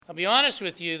I'll be honest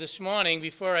with you this morning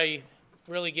before I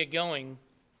really get going.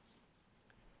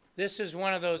 This is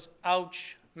one of those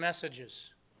ouch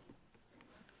messages.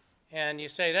 And you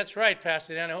say, that's right,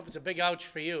 Pastor Dan, I hope it's a big ouch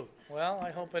for you. Well,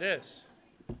 I hope it is.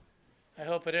 I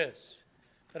hope it is.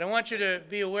 But I want you to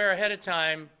be aware ahead of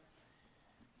time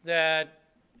that,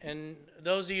 and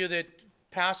those of you that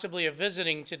possibly are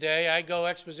visiting today, I go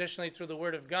expositionally through the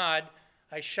Word of God.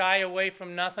 I shy away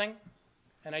from nothing,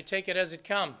 and I take it as it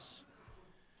comes.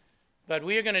 But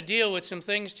we are going to deal with some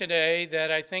things today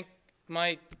that I think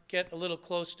might get a little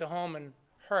close to home and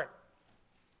hurt.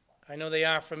 I know they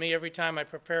are for me every time I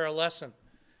prepare a lesson.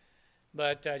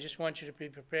 But I just want you to be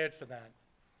prepared for that.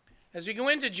 As we go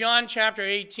into John chapter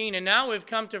 18, and now we've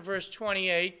come to verse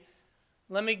 28,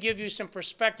 let me give you some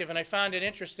perspective. And I found it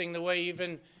interesting the way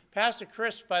even Pastor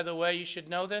Chris, by the way, you should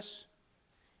know this.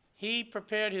 He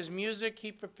prepared his music,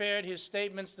 he prepared his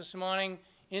statements this morning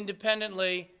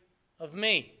independently of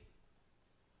me.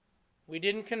 We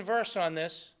didn't converse on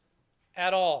this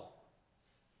at all.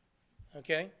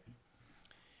 Okay?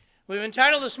 We've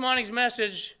entitled this morning's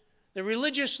message, The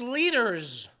Religious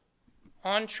Leaders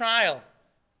on Trial.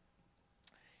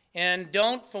 And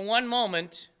don't for one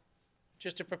moment,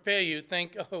 just to prepare you,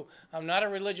 think, oh, I'm not a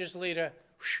religious leader.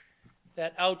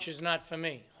 That ouch is not for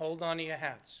me. Hold on to your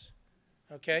hats.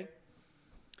 Okay?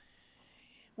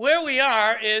 Where we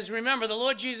are is, remember, the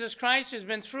Lord Jesus Christ has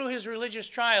been through his religious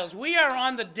trials. We are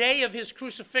on the day of his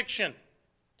crucifixion,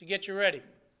 to get you ready.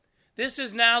 This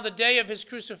is now the day of his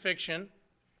crucifixion.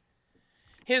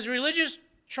 His religious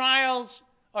trials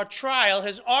or trial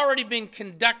has already been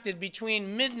conducted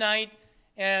between midnight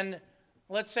and,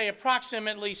 let's say,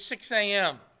 approximately 6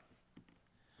 a.m.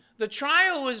 The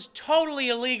trial was totally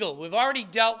illegal. We've already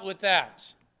dealt with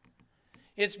that.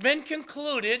 It's been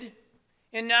concluded,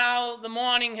 and now the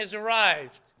morning has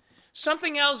arrived.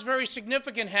 Something else very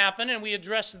significant happened, and we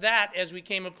addressed that as we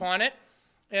came upon it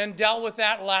and dealt with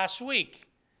that last week.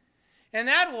 And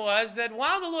that was that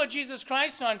while the Lord Jesus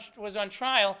Christ was on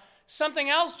trial, something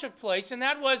else took place, and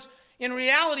that was, in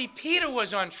reality, Peter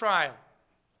was on trial.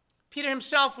 Peter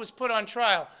himself was put on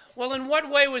trial. Well, in what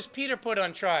way was Peter put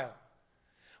on trial?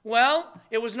 Well,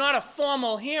 it was not a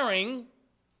formal hearing,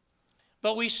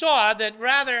 but we saw that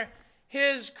rather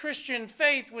his Christian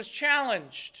faith was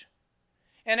challenged.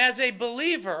 And as a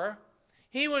believer,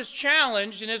 he was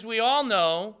challenged, and as we all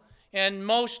know, and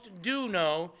most do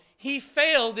know, he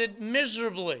failed it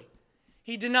miserably.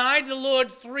 He denied the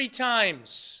Lord 3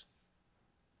 times.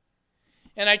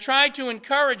 And I tried to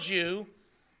encourage you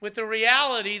with the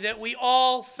reality that we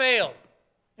all fail,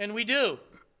 and we do.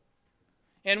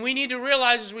 And we need to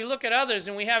realize as we look at others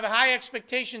and we have high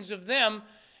expectations of them,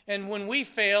 and when we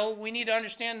fail, we need to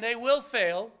understand they will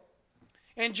fail.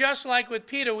 And just like with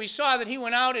Peter, we saw that he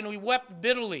went out and we wept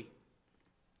bitterly.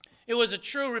 It was a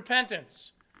true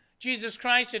repentance. Jesus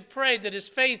Christ had prayed that his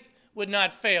faith would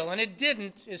not fail, and it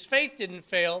didn't. His faith didn't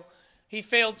fail. He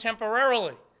failed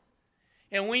temporarily.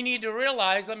 And we need to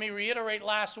realize, let me reiterate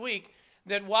last week,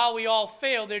 that while we all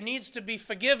fail, there needs to be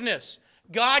forgiveness.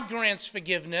 God grants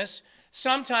forgiveness.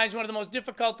 Sometimes one of the most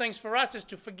difficult things for us is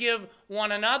to forgive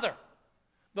one another.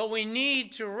 But we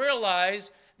need to realize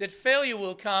that failure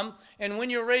will come, and when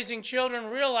you're raising children,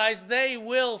 realize they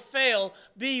will fail.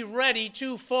 Be ready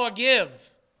to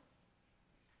forgive.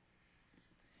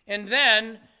 And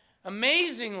then,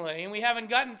 amazingly, and we haven't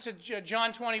gotten to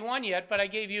John 21 yet, but I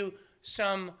gave you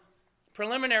some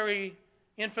preliminary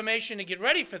information to get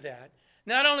ready for that.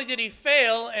 Not only did he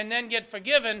fail and then get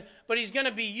forgiven, but he's going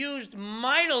to be used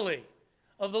mightily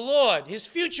of the Lord. His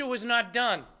future was not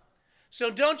done. So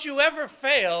don't you ever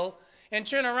fail and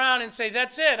turn around and say,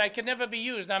 that's it, I can never be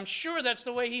used. I'm sure that's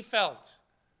the way he felt.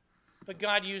 But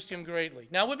God used him greatly.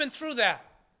 Now, we've been through that.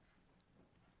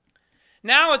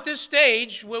 Now, at this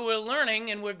stage where we're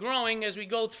learning and we're growing as we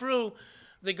go through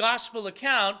the gospel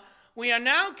account, we are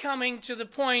now coming to the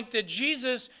point that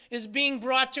Jesus is being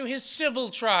brought to his civil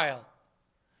trial.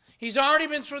 He's already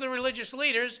been through the religious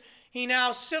leaders. He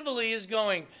now civilly is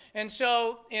going. And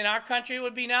so in our country, it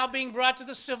would be now being brought to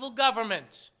the civil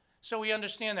government. So we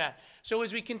understand that. So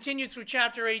as we continue through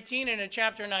chapter 18 and in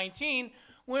chapter 19,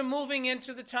 we're moving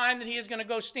into the time that he is going to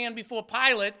go stand before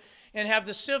Pilate and have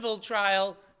the civil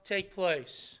trial take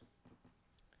place.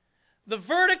 The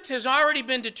verdict has already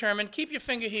been determined. Keep your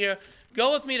finger here.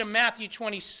 Go with me to Matthew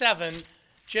 27,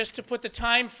 just to put the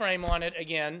time frame on it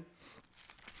again.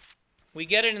 We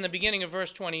get it in the beginning of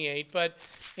verse 28, but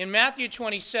in Matthew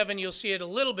 27, you'll see it a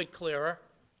little bit clearer,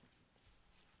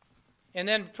 and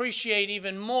then appreciate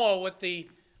even more what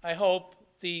I hope,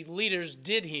 the leaders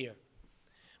did here.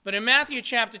 But in Matthew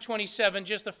chapter 27,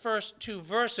 just the first 2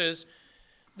 verses,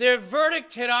 their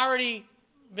verdict had already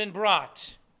been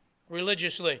brought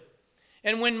religiously.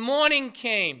 And when morning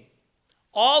came,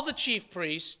 all the chief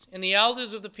priests and the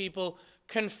elders of the people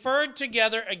conferred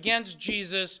together against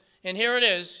Jesus, and here it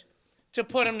is, to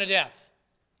put him to death.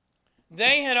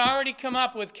 They had already come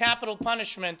up with capital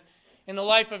punishment in the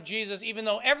life of Jesus, even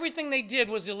though everything they did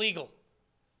was illegal.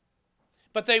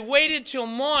 But they waited till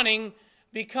morning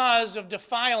because of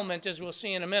defilement, as we'll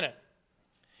see in a minute.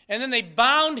 And then they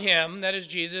bound him, that is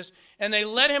Jesus, and they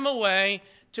led him away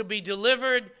to be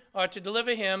delivered, or to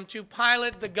deliver him to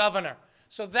Pilate the governor.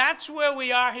 So that's where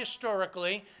we are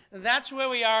historically. That's where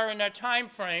we are in our time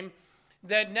frame,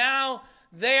 that now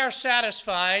they are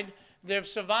satisfied. They've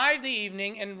survived the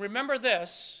evening. And remember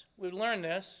this, we learned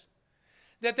this,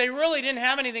 that they really didn't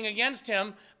have anything against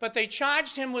him, but they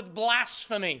charged him with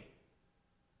blasphemy.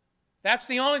 That's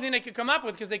the only thing they could come up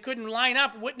with, because they couldn't line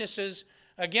up witnesses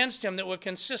against him that were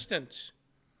consistent.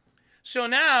 So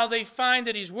now they find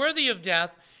that he's worthy of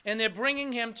death, and they're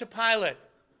bringing him to Pilate.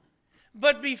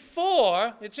 But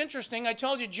before, it's interesting, I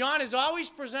told you, John is always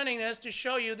presenting this to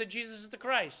show you that Jesus is the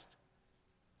Christ.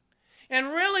 And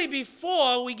really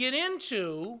before we get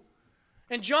into,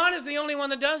 and John is the only one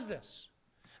that does this,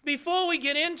 before we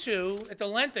get into, at the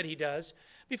length that he does,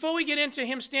 before we get into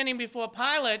him standing before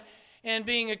Pilate and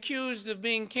being accused of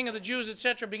being king of the Jews,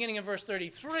 etc., beginning in verse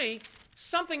 33,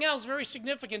 something else very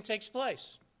significant takes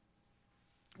place.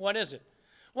 What is it?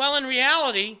 Well, in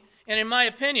reality, and in my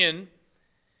opinion,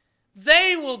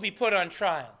 they will be put on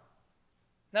trial.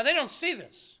 Now, they don't see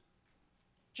this.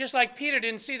 Just like Peter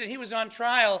didn't see that he was on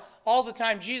trial all the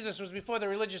time Jesus was before the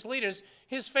religious leaders,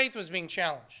 his faith was being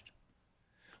challenged.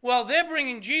 Well, they're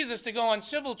bringing Jesus to go on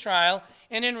civil trial,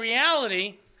 and in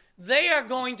reality, they are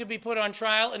going to be put on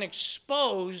trial and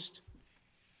exposed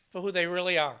for who they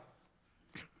really are.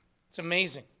 It's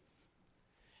amazing.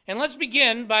 And let's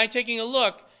begin by taking a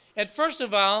look at, first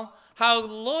of all, how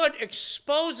the Lord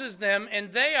exposes them,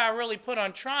 and they are really put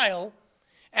on trial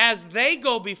as they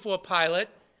go before Pilate.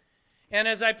 And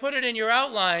as I put it in your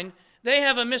outline, they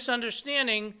have a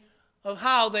misunderstanding of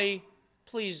how they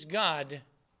please God.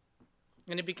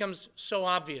 And it becomes so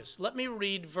obvious. Let me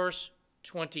read verse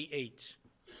 28.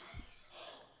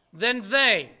 Then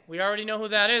we already know who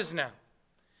that is now.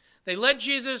 They led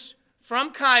Jesus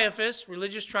from Caiaphas,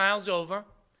 religious trials over,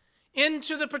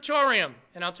 into the praetorium.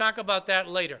 And I'll talk about that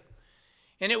later.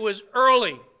 And it was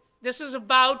early. This is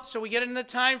about, so we get in the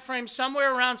time frame,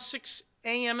 somewhere around 6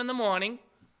 a.m. in the morning,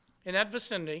 in that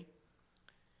vicinity.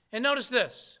 And notice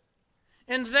this.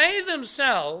 And they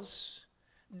themselves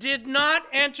did not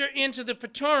enter into the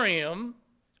praetorium.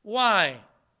 Why?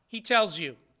 He tells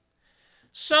you.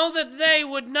 So that they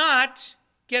would not,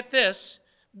 get this,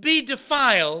 be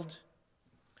defiled,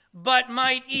 but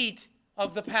might eat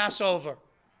of the Passover.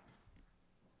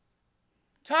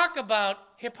 Talk about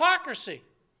hypocrisy.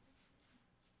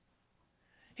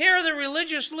 Here are the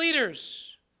religious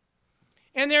leaders,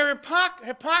 and their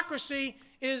hypocrisy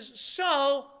is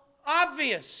so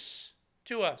obvious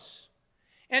to us.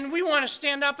 And we want to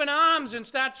stand up in arms and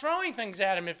start throwing things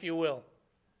at them, if you will.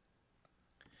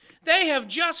 They have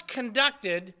just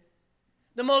conducted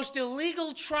the most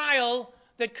illegal trial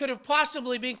that could have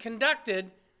possibly been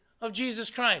conducted of Jesus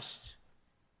Christ.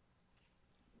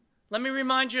 Let me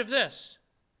remind you of this.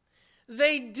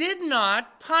 They did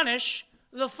not punish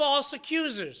the false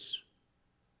accusers.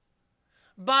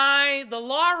 By the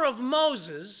law of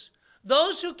Moses,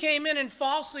 those who came in and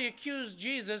falsely accused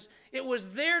Jesus, it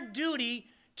was their duty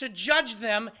to judge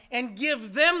them and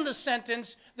give them the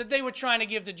sentence that they were trying to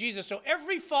give to Jesus. So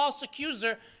every false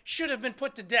accuser should have been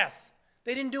put to death.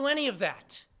 They didn't do any of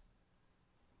that.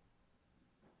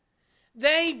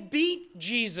 They beat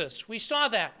Jesus. We saw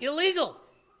that. Illegal.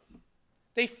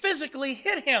 They physically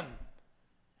hit him.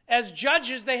 As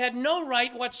judges, they had no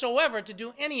right whatsoever to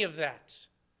do any of that.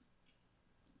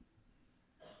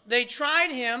 They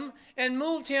tried him and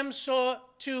moved him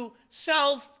to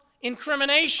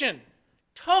self-incrimination,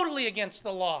 totally against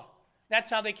the law. That's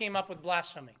how they came up with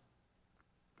blasphemy,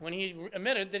 when he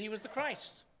admitted that he was the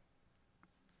Christ.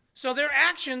 So their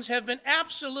actions have been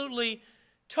absolutely,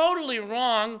 totally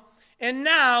wrong, and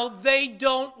now they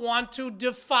don't want to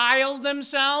defile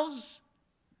themselves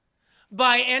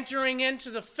by entering into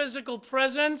the physical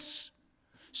presence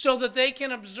so that they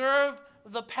can observe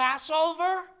the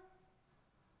Passover?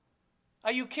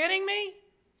 Are you kidding me?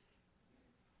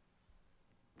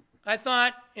 I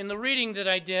thought in the reading that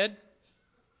I did,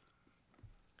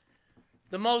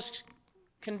 the most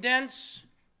condensed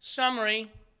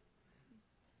summary,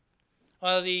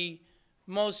 or the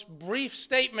most brief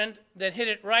statement that hit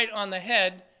it right on the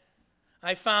head,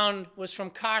 I found was from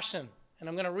Carson, and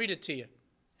I'm going to read it to you.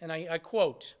 And I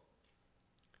quote,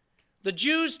 the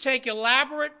Jews take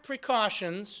elaborate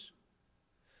precautions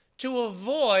to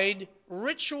avoid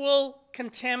ritual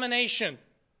contamination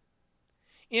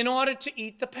in order to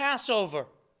eat the Passover.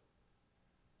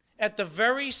 At the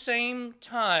very same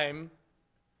time,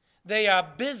 they are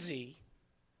busy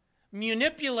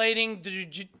manipulating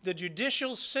the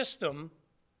judicial system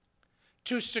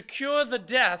to secure the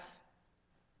death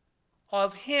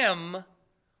of him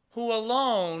who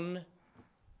alone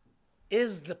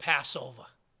is the Passover.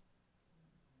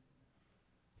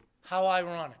 How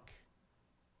ironic.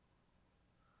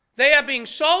 They are being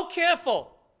so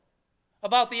careful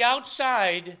about the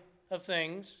outside of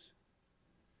things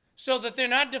so that they're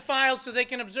not defiled so they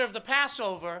can observe the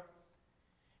Passover.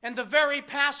 And the very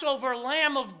Passover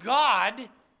Lamb of God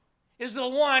is the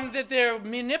one that they're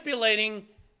manipulating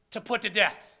to put to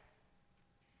death.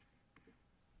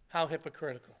 How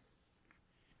hypocritical.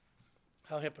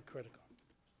 How hypocritical.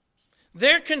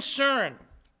 Their concern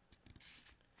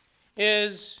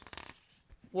is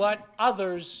what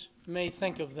others may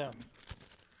think of them.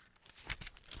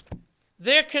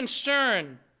 Their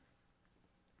concern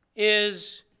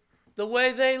is the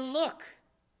way they look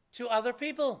to other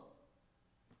people.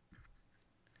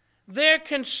 Their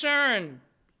concern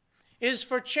is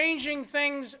for changing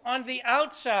things on the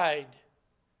outside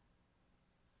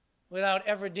without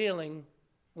ever dealing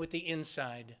with the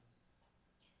inside.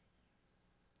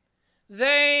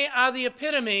 They are the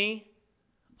epitome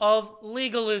of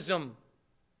legalism.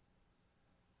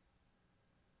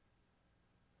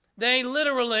 They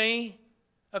literally,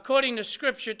 according to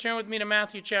Scripture, turn with me to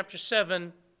Matthew chapter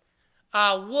 7,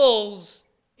 are wolves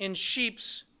in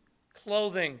sheep's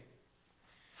clothing.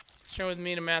 Turn with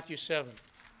me to Matthew 7.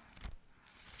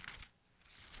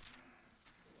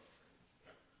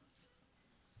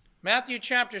 Matthew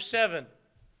chapter 7,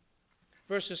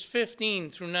 verses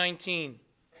 15 through 19.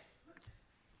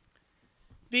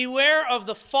 Beware of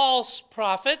the false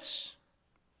prophets,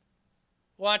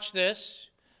 watch this,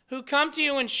 who come to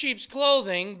you in sheep's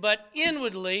clothing, but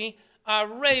inwardly are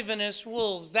ravenous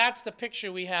wolves. That's the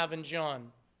picture we have in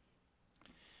John.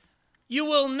 You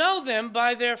will know them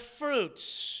by their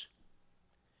fruits.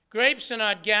 Grapes are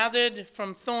not gathered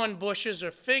from thorn bushes, or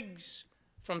figs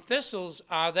from thistles,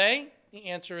 are they? The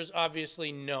answer is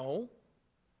obviously no.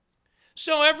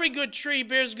 So every good tree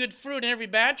bears good fruit, and every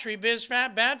bad tree bears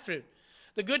bad fruit.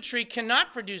 The good tree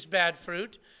cannot produce bad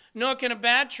fruit, nor can a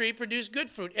bad tree produce good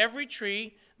fruit. Every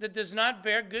tree that does not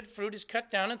bear good fruit is cut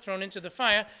down and thrown into the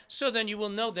fire, so then you will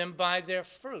know them by their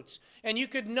fruits. And you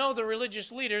could know the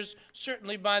religious leaders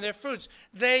certainly by their fruits.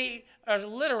 They are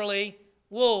literally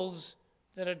wolves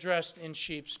that are dressed in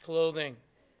sheep's clothing.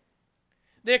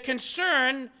 Their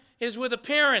concern is with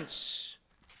appearance.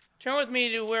 Turn with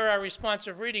me to where our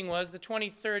responsive reading was, the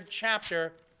 23rd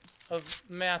chapter of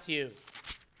Matthew.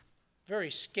 Very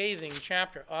scathing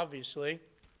chapter, obviously.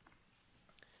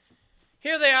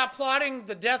 Here they are plotting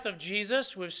the death of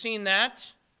Jesus. We've seen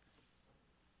that.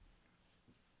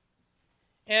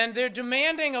 And they're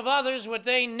demanding of others what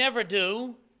they never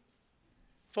do,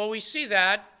 for we see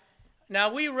that.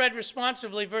 Now, we read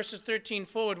responsively verses 13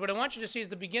 forward. What I want you to see is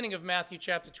the beginning of Matthew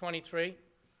chapter 23.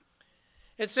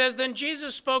 It says, Then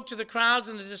Jesus spoke to the crowds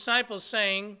and the disciples,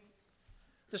 saying,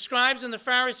 The scribes and the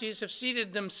Pharisees have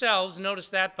seated themselves, notice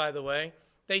that, by the way,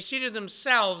 they seated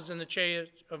themselves in the chair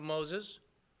of Moses.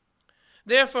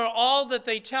 Therefore, all that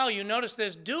they tell you, notice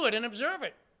this, do it and observe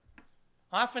it.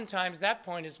 Oftentimes, that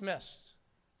point is missed.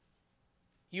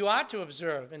 You ought to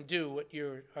observe and do what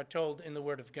you are told in the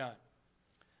Word of God.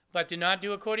 But do not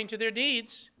do according to their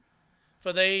deeds,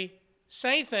 for they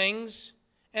say things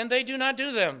and they do not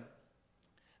do them.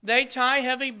 They tie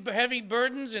heavy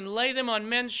burdens and lay them on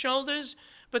men's shoulders,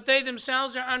 but they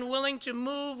themselves are unwilling to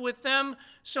move with them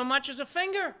so much as a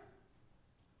finger.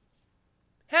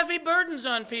 Heavy burdens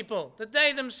on people that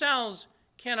they themselves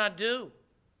cannot do.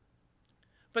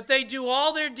 But they do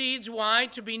all their deeds, why?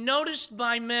 To be noticed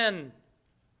by men.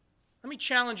 Let me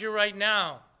challenge you right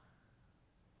now.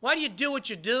 Why do you do what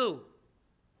you do?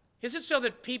 Is it so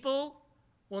that people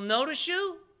will notice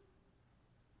you?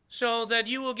 So that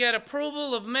you will get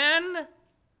approval of men?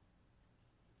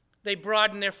 They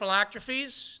broaden their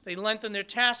phylacteries. They lengthen their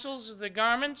tassels of their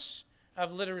garments.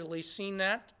 I've literally seen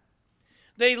that.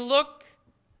 They love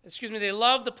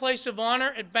the place of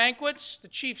honor at banquets, the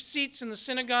chief seats in the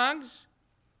synagogues,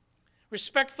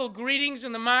 respectful greetings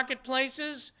in the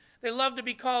marketplaces. They love to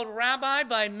be called rabbi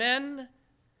by men,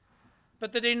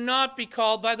 but that they not be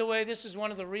called, by the way, this is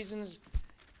one of the reasons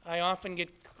I often get,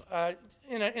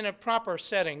 in a proper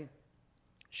setting,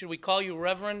 should we call you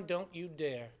reverend? Don't you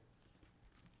dare.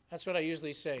 That's what I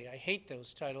usually say. I hate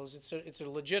those titles. It's a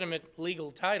legitimate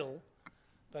legal title,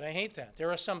 But I hate that.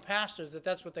 There are some pastors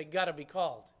that's what they got to be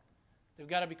called. They've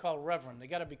got to be called reverend. They've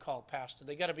got to be called pastor.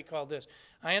 They've got to be called this.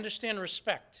 I understand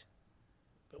respect,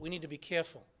 but we need to be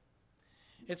careful.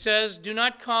 It says, do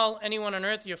not call anyone on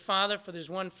earth your father, for there's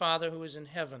one Father who is in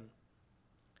heaven.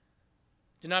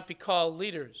 Do not be called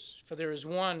leaders, for there is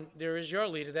your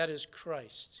leader, that is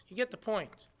Christ. You get the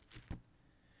point.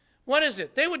 What is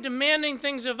it? They were demanding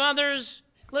things of others,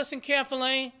 listen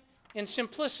carefully, in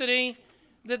simplicity,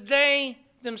 that they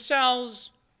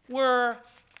themselves were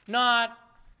not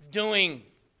doing.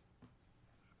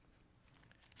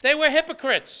 They were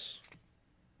hypocrites,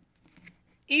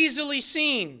 easily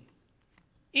seen,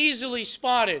 easily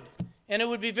spotted, and it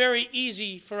would be very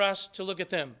easy for us to look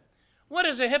at them. What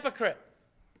is a hypocrite?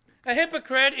 A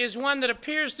hypocrite is one that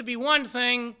appears to be one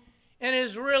thing and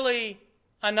is really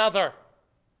another.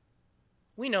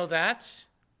 We know that.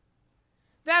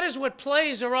 That is what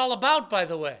plays are all about, by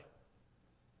the way.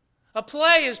 A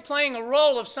play is playing a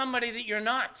role of somebody that you're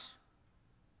not.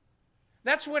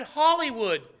 That's what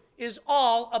Hollywood is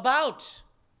all about.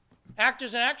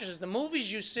 Actors and actresses, the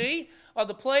movies you see, or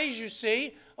the plays you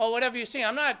see, or whatever you see.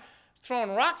 I'm not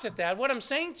throwing rocks at that. What I'm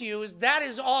saying to you is that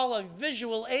is all a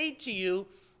visual aid to you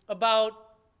about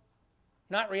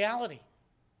not reality.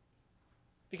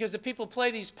 Because the people play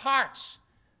these parts,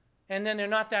 and then they're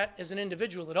not that as an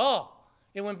individual at all.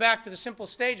 It went back to the simple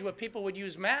stage where people would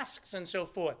use masks and so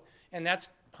forth. And that's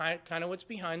kind of what's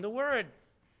behind the word.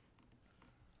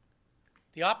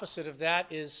 The opposite of that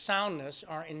is soundness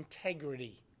or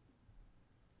integrity.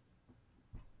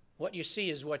 What you see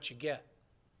is what you get,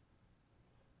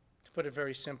 to put it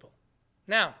very simple.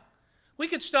 Now, we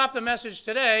could stop the message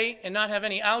today and not have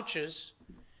any ouches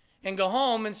and go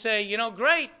home and say,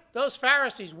 great, those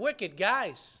Pharisees, wicked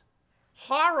guys,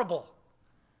 horrible.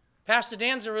 Pastor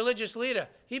Dan's a religious leader.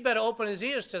 He better open his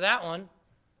ears to that one.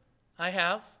 I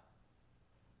have.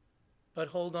 But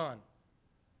hold on.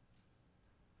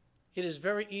 It is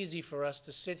very easy for us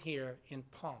to sit here in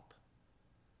pomp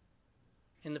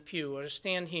in the pew or to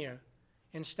stand here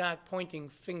and start pointing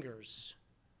fingers.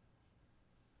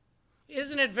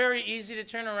 Isn't it very easy to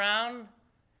turn around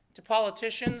to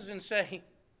politicians and say,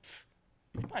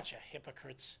 bunch of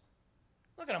hypocrites.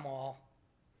 Look at them all.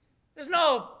 There's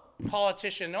no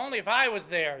politician, only if I was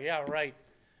there. Yeah, right.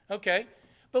 Okay.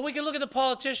 But we can look at the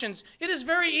politicians. It is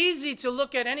very easy to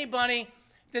look at anybody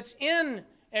that's in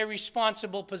a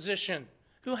responsible position,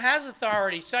 who has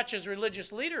authority, such as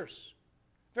religious leaders.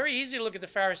 Very easy to look at the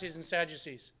Pharisees and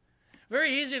Sadducees.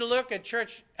 Very easy to look at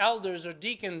church elders or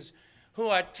deacons who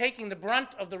are taking the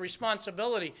brunt of the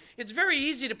responsibility. It's very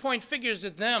easy to point fingers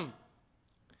at them.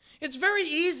 It's very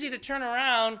easy to turn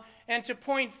around and to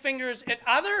point fingers at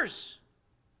others.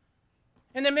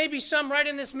 And there may be some right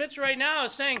in this midst right now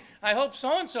saying, I hope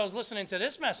so-and-so is listening to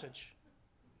this message.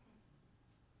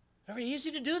 Very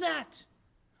easy to do that.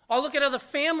 Or look at other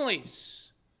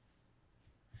families.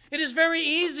 It is very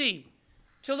easy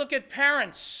to look at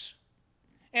parents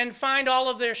and find all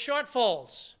of their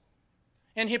shortfalls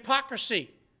and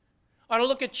hypocrisy. Or to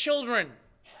look at children.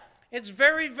 It's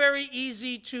very, very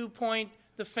easy to point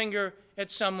the finger at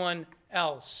someone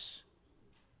else.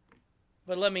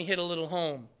 But let me hit a little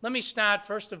home. Let me start,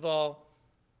 first of all,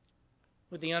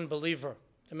 with the unbeliever,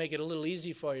 to make it a little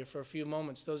easy for you for a few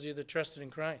moments, those of you that trusted in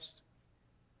Christ.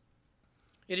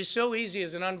 It is so easy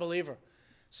as an unbeliever,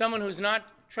 someone who's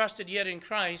not trusted yet in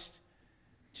Christ,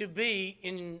 to be,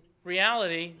 in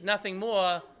reality, nothing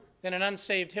more than an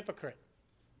unsaved hypocrite.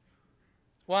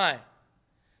 Why?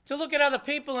 To look at other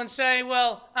people and say,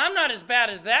 well, I'm not as bad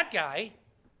as that guy.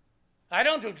 I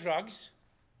don't do drugs.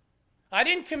 I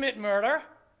didn't commit murder.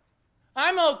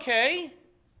 I'm okay.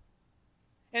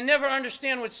 And never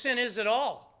understand what sin is at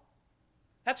all.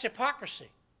 That's hypocrisy.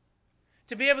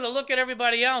 To be able to look at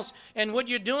everybody else, and what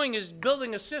you're doing is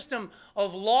building a system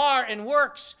of law and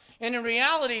works. And in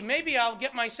reality, maybe I'll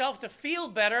get myself to feel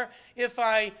better if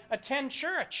I attend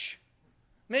church.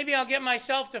 Maybe I'll get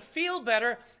myself to feel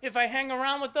better if I hang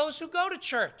around with those who go to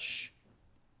church.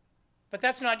 But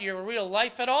that's not your real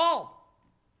life at all.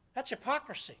 That's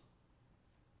hypocrisy.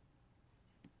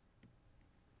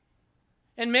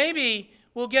 And maybe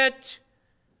we'll get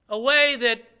a way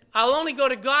that I'll only go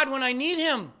to God when I need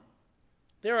Him.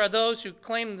 There are those who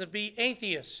claim to be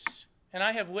atheists, and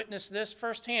I have witnessed this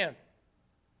firsthand.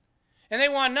 And they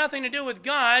want nothing to do with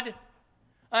God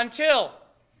until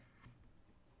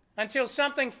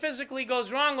something physically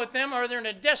goes wrong with them, or they're in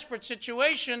a desperate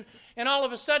situation, and all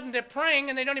of a sudden they're praying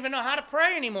and they don't even know how to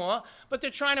pray anymore, but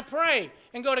they're trying to pray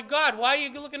and go to God. Why are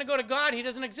you looking to go to God? He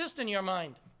doesn't exist in your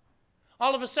mind.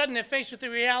 All of a sudden they're faced with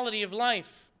the reality of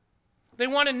life. They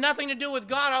wanted nothing to do with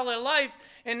God all their life,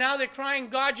 and now they're crying,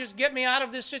 God, just get me out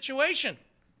of this situation.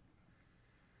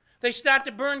 They start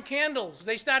to burn candles.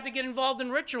 They start to get involved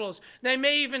in rituals. They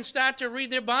may even start to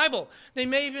read their Bible. They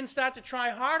may even start to try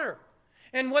harder.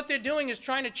 And what they're doing is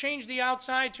trying to change the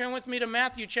outside. Turn with me to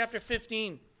Matthew chapter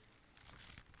 15.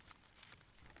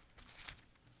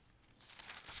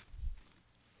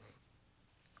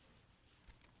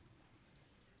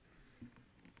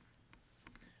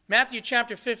 Matthew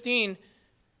chapter 15,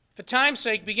 for time's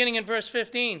sake, beginning in verse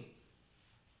 15.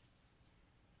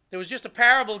 There was just a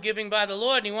parable given by the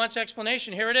Lord, and he wants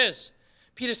explanation. Here it is.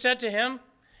 Peter said to him,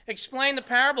 explain the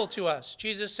parable to us.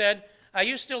 Jesus said, are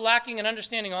you still lacking in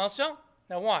understanding also?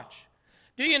 Now watch.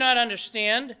 Do you not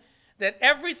understand that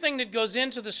everything that goes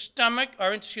into the stomach,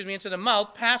 or into the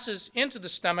mouth, passes into the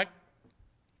stomach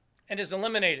and is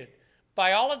eliminated?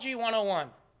 Biology 101.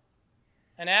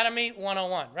 Anatomy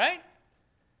 101, right?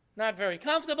 Not very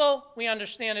comfortable. We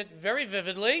understand it very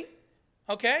vividly.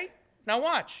 Okay? Now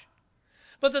watch.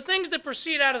 But the things that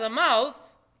proceed out of the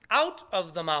mouth,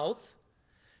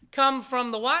 come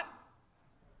from the what?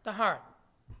 The heart.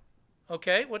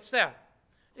 Okay, what's that?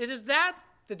 It is that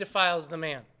defiles the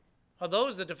man, or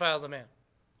those that defile the man.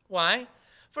 Why?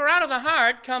 For out of the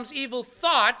heart comes evil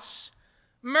thoughts,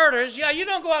 murders. Yeah, you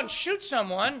don't go out and shoot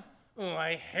someone. Oh,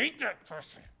 I hate that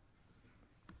person.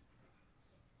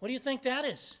 What do you think that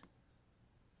is?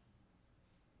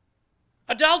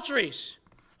 Adulteries.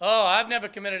 Oh, I've never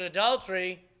committed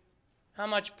adultery. How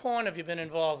much porn have you been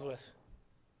involved with?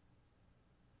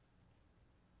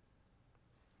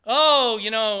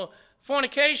 Oh,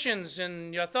 fornications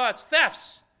and your thoughts,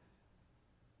 thefts.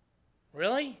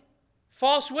 Really?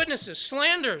 False witnesses,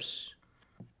 slanders.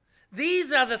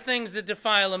 These are the things that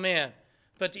defile a man.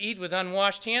 But to eat with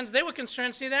unwashed hands, they were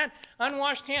concerned, see that?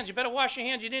 Unwashed hands. You better wash your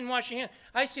hands. You didn't wash your hands.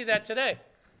 I see that today.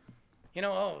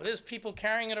 There's people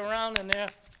carrying it around and they're,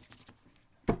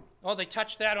 they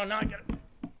touched that, or not,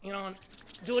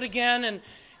 do it again.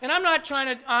 And I'm not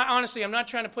trying to, honestly, I'm not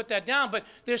trying to put that down, but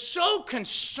they're so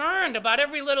concerned about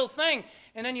every little thing.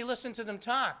 And then you listen to them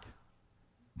talk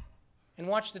and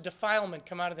watch the defilement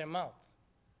come out of their mouth.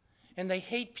 And they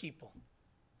hate people.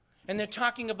 And they're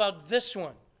talking about this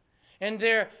one. And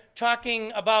they're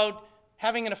talking about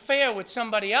having an affair with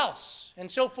somebody else, and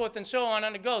so forth and so on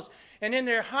it goes. And in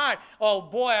their heart, oh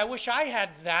boy, I wish I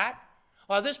had that.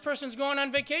 Or this person's going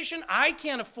on vacation, I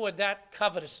can't afford that.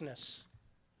 Covetousness,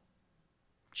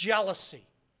 jealousy,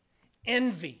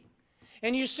 envy.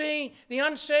 And you see, the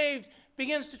unsaved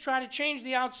begins to try to change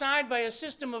the outside by a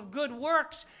system of good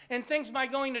works and things by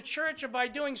going to church or by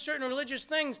doing certain religious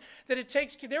things that it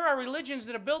takes. There are religions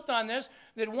that are built on this,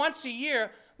 that once a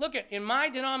year, look at, in my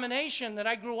denomination that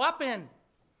I grew up in,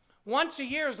 once a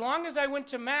year, as long as I went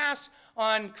to Mass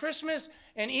on Christmas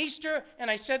and Easter, and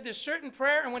I said this certain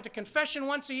prayer and went to confession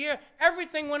once a year,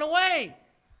 everything went away.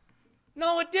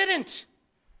 No, it didn't.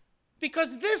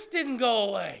 Because this didn't go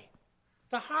away.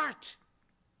 The heart.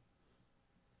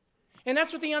 And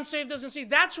that's what the unsaved doesn't see.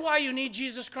 That's why you need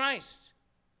Jesus Christ.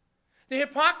 The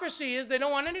hypocrisy is they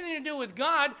don't want anything to do with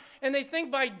God, and they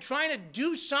think by trying to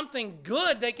do something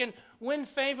good, they can win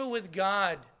favor with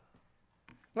God.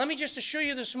 Let me just assure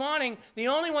you this morning, the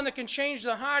only one that can change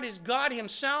the heart is God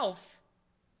himself.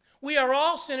 We are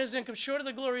all sinners and come short of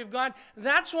the glory of God.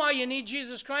 That's why you need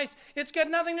Jesus Christ. It's got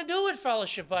nothing to do with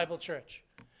Fellowship Bible Church.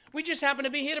 We just happen to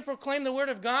be here to proclaim the Word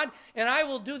of God, and I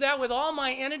will do that with all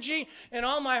my energy and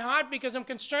all my heart because I'm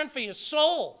concerned for your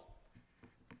soul.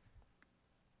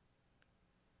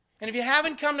 And if you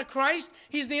haven't come to Christ,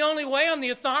 he's the only way on the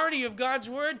authority of God's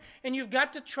Word, and you've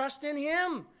got to trust in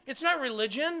him. It's not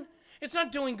religion. It's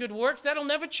not doing good works. That'll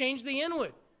never change the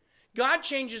inward. God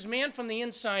changes man from the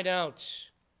inside out.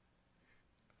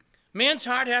 Man's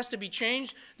heart has to be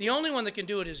changed. The only one that can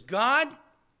do it is God.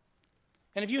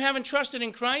 And if you haven't trusted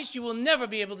in Christ, you will never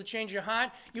be able to change your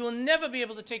heart. You will never be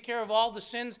able to take care of all the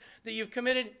sins that you've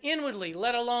committed inwardly,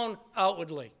 let alone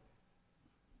outwardly.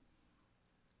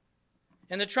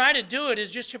 And to try to do it is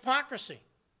just hypocrisy.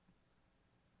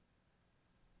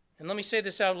 And let me say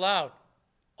this out loud.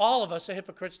 All of us are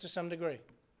hypocrites to some degree.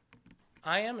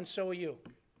 I am, and so are you.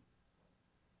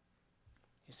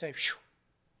 You say, "Phew,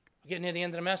 we're getting near the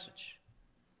end of the message."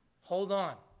 Hold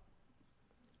on.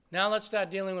 Now let's start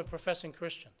dealing with professing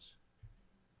Christians.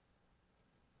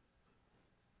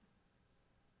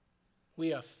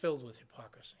 We are filled with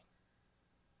hypocrisy.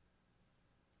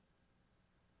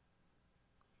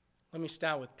 Let me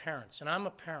start with parents, and I'm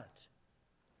a parent.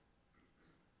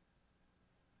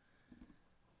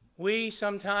 We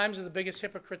sometimes are the biggest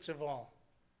hypocrites of all.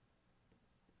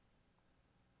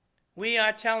 We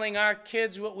are telling our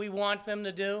kids what we want them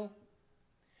to do.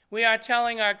 We are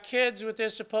telling our kids what they're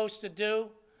supposed to do.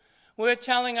 We're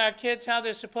telling our kids how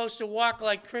they're supposed to walk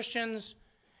like Christians,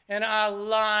 and our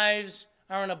lives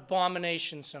are an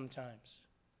abomination sometimes.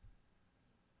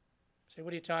 Say,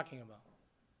 what are you talking about?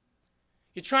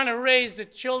 You're trying to raise the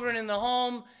children in the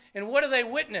home, and what do they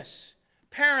witness?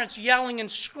 Parents yelling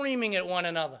and screaming at one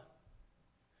another.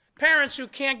 Parents who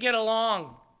can't get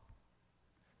along.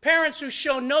 Parents who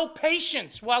show no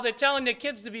patience while they're telling their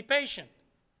kids to be patient.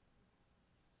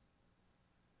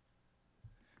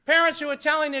 Parents who are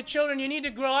telling their children, you need to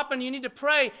grow up and you need to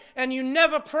pray, and you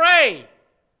never pray.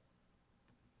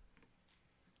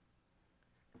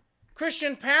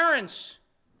 Christian parents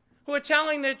who are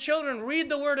telling their children, read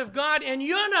the Word of God, and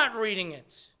you're not reading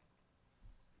it.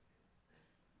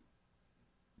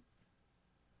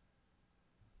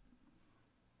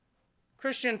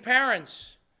 Christian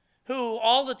parents who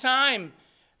all the time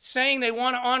saying they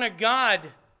want to honor God,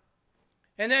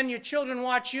 and then your children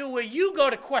watch you where you go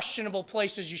to questionable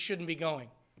places you shouldn't be going.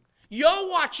 You're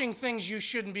watching things you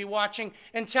shouldn't be watching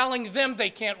and telling them they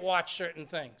can't watch certain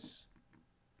things.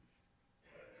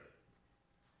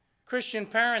 Christian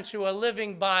parents who are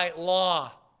living by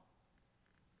law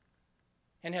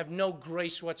and have no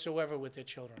grace whatsoever with their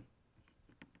children.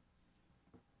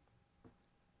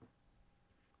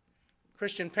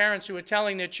 Christian parents who are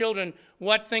telling their children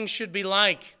what things should be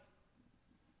like.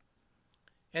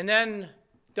 And then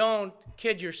don't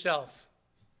kid yourself.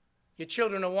 Your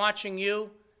children are watching you,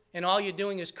 and all you're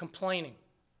doing is complaining.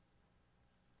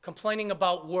 Complaining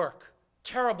about work.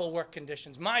 Terrible work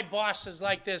conditions. My boss is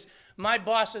like this. My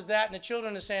boss is that. And the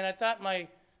children are saying, I thought my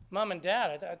mom and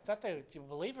dad, I thought they were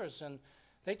believers, and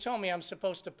they told me I'm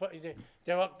supposed to put,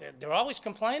 they're always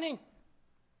complaining.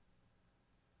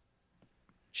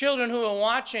 Children who are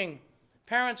watching,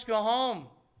 parents go home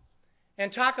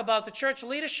and talk about the church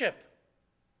leadership,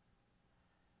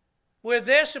 where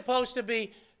they're supposed to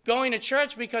be going to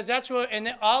church because that's what,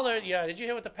 and all their, did you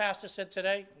hear what the pastor said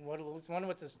today? I wonder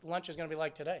what this lunch is going to be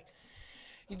like today.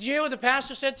 Did you hear what the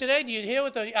pastor said today? Do you hear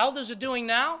what the elders are doing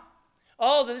now?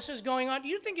 Oh, this is going on. Do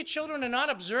you think your children are not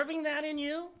observing that in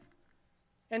you?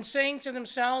 And saying to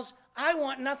themselves, I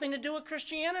want nothing to do with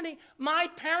Christianity. My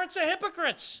parents are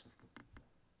hypocrites.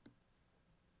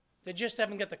 They just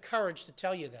haven't got the courage to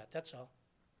tell you that, that's all.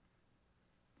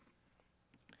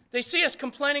 They see us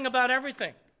complaining about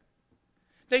everything.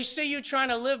 They see you trying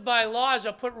to live by laws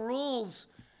or put rules.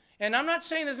 And I'm not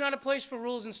saying there's not a place for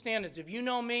rules and standards. If you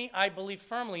know me, I believe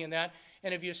firmly in that.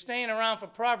 And if you're staying around for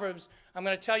Proverbs, I'm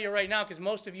going to tell you right now, because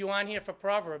most of you aren't here for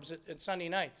Proverbs at Sunday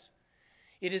nights.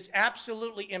 It is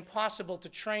absolutely impossible to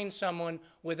train someone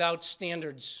without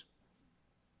standards.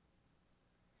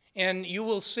 And you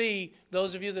will see,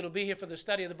 those of you that will be here for the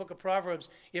study of the book of Proverbs,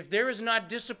 if there is not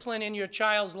discipline in your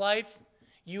child's life,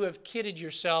 you have kidded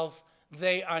yourself.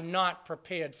 They are not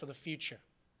prepared for the future.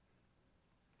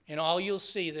 And all you'll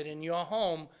see that in your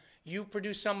home, you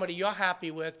produce somebody you're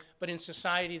happy with, but in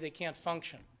society they can't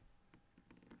function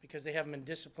because they haven't been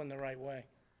disciplined the right way.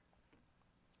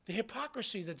 The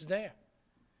hypocrisy that's there.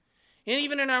 And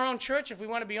even in our own church, if we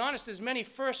want to be honest, there's many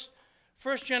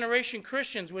first-generation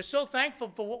Christians. We're so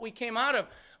thankful for what we came out of.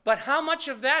 But how much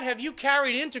of that have you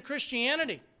carried into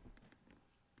Christianity?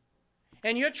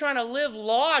 And you're trying to live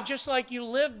law just like you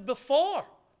lived before.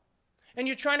 And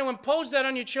you're trying to impose that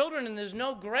on your children, and there's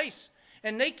no grace.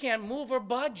 And they can't move or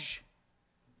budge.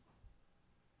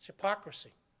 It's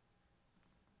hypocrisy.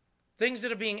 Things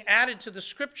that are being added to the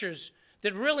scriptures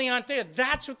that really aren't there.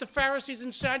 That's what the Pharisees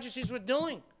and Sadducees were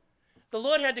doing. The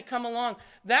Lord had to come along.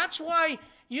 That's why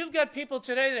you've got people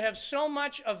today that have so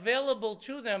much available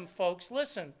to them, folks,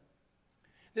 listen,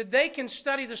 that they can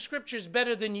study the scriptures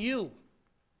better than you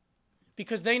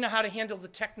because they know how to handle the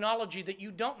technology that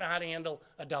you don't know how to handle,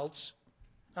 adults.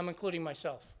 I'm including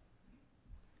myself.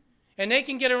 And they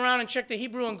can get around and check the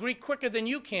Hebrew and Greek quicker than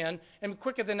you can and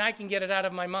quicker than I can get it out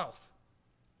of my mouth.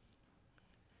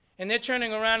 And they're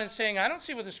turning around and saying, I don't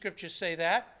see where the scriptures say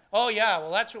that. Oh, yeah,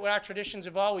 well, that's what our traditions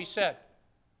have always said.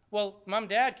 Well, Mom,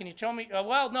 Dad, can you tell me?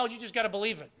 Well, no, you just got to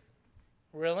believe it.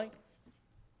 Really?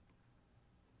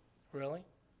 Really?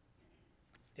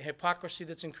 The hypocrisy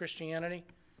that's in Christianity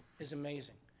is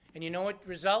amazing. And you know what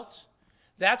results?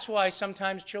 That's why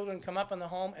sometimes children come up in the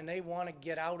home and they want to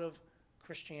get out of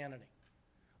Christianity.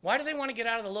 Why do they want to get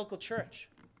out of the local church?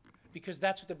 Because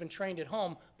that's what they've been trained at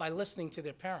home by listening to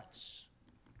their parents.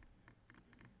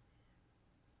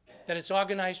 That it's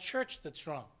organized church that's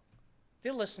wrong.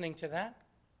 They're listening to that.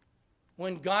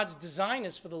 When God's design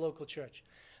is for the local church.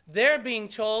 They're being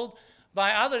told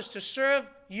by others to serve.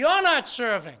 You're not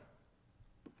serving.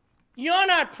 You're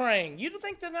not praying. You don't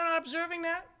think they're not observing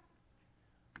that?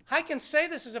 I can say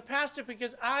this as a pastor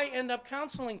because I end up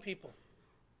counseling people.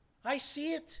 I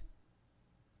see it.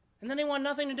 And then they want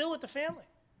nothing to do with the family.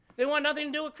 They want nothing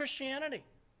to do with Christianity.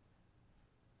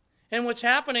 And what's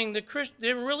happening,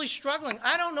 they're really struggling.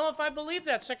 I don't know if I believe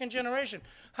that, second generation.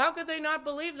 How could they not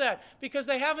believe that? Because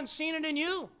they haven't seen it in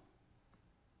you.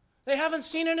 They haven't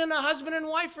seen it in a husband and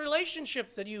wife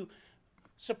relationship that you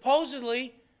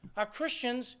supposedly are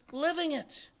Christians living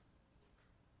it.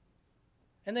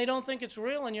 And they don't think it's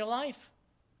real in your life.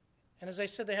 And as I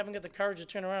said, they haven't got the courage to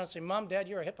turn around and say, Mom, Dad,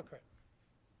 you're a hypocrite.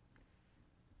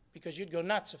 Because you'd go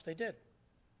nuts if they did.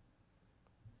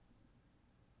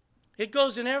 It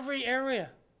goes in every area.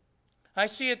 I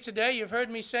see it today. You've heard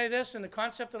me say this in the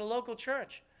concept of the local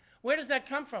church. Where does that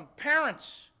come from?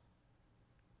 Parents.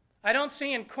 I don't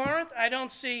see in Corinth. I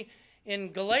don't see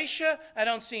in Galatia. I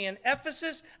don't see in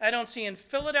Ephesus. I don't see in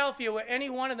Philadelphia where any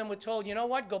one of them were told, you know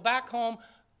what, go back home,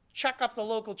 check up the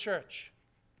local church.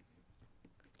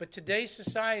 But today's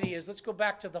society is, let's go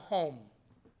back to the home.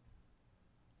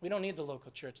 We don't need the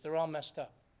local church. They're all messed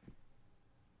up.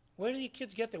 Where do your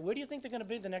kids get there? Where do you think they're going to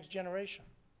be the next generation?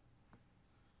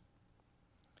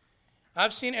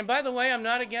 I've seen, and by the way, I'm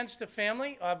not against the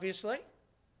family, obviously.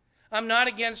 I'm not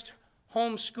against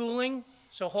homeschooling,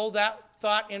 so hold that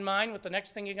thought in mind with the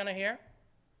next thing you're going to hear.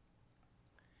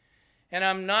 And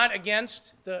I'm not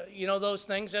against those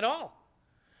things at all.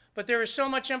 But there is so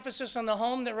much emphasis on the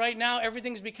home that right now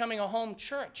everything's becoming a home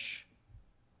church,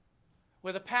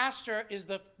 where the pastor is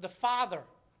the father,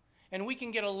 and we can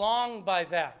get along by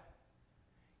that.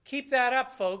 Keep that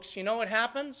up, folks. You know what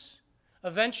happens?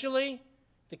 Eventually,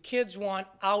 the kids want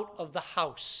out of the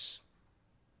house.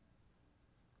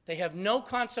 They have no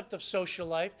concept of social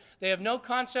life. They have no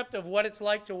concept of what it's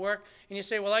like to work. And you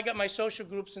say, well, I got my social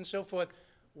groups and so forth.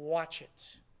 Watch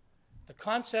it. The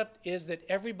concept is that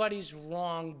everybody's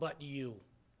wrong but you.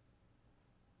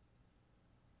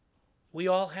 We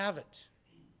all have it.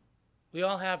 We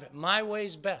all have it. My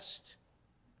way's best.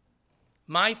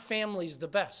 My family's the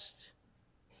best.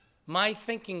 My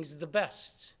thinking's the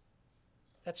best.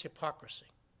 That's hypocrisy.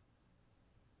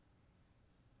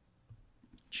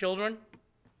 Children,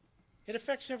 it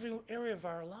affects every area of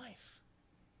our life.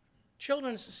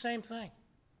 Children is the same thing.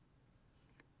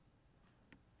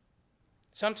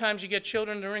 Sometimes you get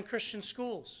children that are in Christian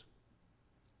schools,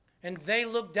 and they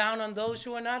look down on those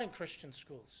who are not in Christian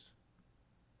schools.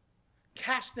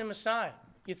 Cast them aside.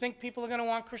 You think people are going to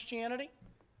want Christianity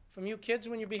from you kids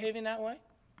when you're behaving that way?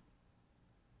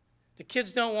 The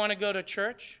kids don't want to go to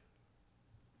church.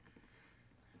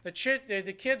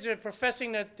 The kids are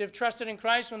professing that they've trusted in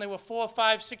Christ when they were 4,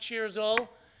 5, 6 years old.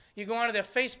 You go onto their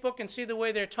Facebook and see the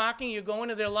way they're talking. You go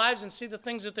into their lives and see the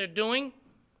things that they're doing.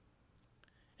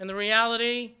 And the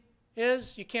reality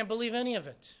is you can't believe any of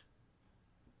it.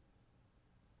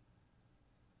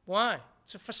 Why?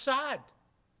 It's a facade.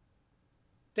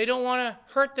 They don't want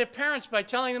to hurt their parents by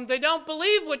telling them they don't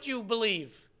believe what you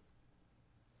believe.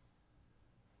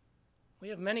 We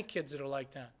have many kids that are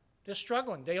like that. They're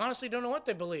struggling. They honestly don't know what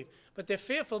they believe. But they're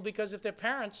fearful because if their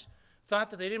parents thought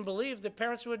that they didn't believe, their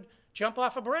parents would jump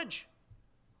off a bridge.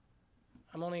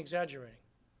 I'm only exaggerating.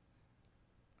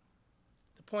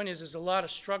 The point is, there's a lot of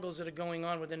struggles that are going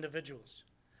on with individuals.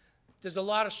 There's a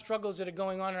lot of struggles that are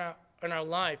going on in our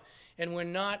life, and we're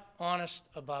not honest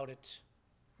about it.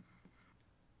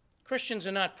 Christians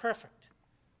are not perfect.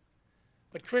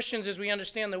 But Christians, as we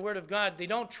understand the Word of God, they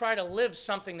don't try to live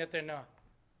something that they're not.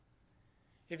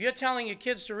 If you're telling your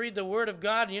kids to read the Word of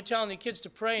God and you're telling your kids to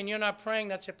pray and you're not praying,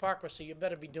 that's hypocrisy. You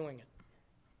better be doing it.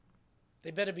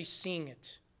 They better be seeing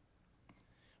it.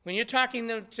 When you're talking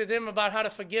to them about how to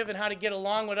forgive and how to get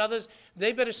along with others,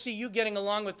 they better see you getting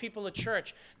along with people at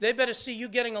church. They better see you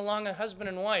getting along as husband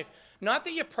and wife. Not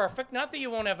that you're perfect, not that you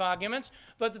won't have arguments,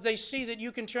 but that they see that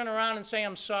you can turn around and say,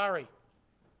 I'm sorry.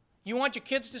 You want your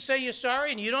kids to say you're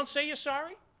sorry and you don't say you're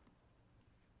sorry?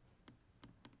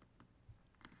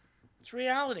 It's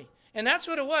reality. And that's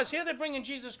what it was. Here they're bringing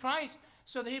Jesus Christ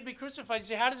so that he'd be crucified. You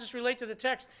say, how does this relate to the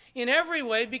text? In every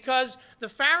way, because the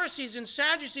Pharisees and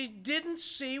Sadducees didn't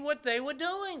see what they were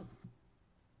doing.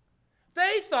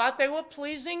 They thought they were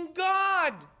pleasing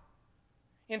God.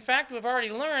 In fact, we've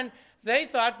already learned they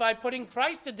thought by putting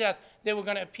Christ to death they were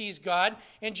going to appease God.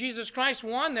 And Jesus Christ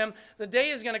warned them the day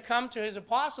is going to come to his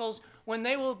apostles when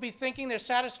they will be thinking they're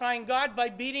satisfying God by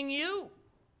beating you.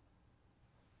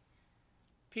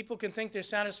 People can think they're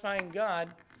satisfying God,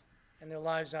 and their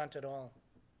lives aren't at all.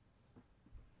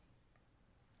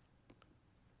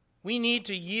 We need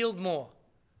to yield more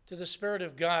to the Spirit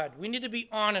of God. We need to be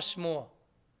honest more.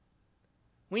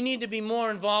 We need to be more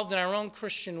involved in our own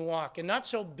Christian walk and not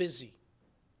so busy.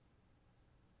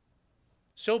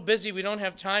 So busy we don't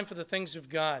have time for the things of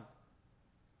God.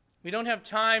 We don't have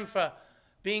time for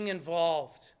being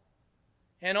involved.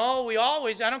 And we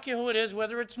always, I don't care who it is,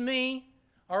 whether it's me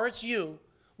or it's you,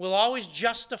 we'll always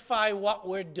justify what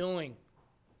we're doing.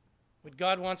 What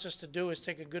God wants us to do is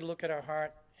take a good look at our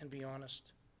heart and be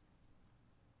honest.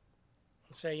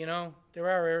 And say, there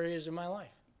are areas in my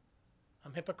life.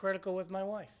 I'm hypocritical with my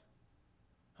wife.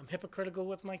 I'm hypocritical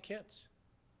with my kids.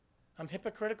 I'm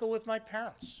hypocritical with my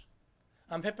parents.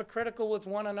 I'm hypocritical with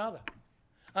one another.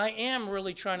 I am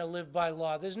really trying to live by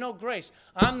law. There's no grace.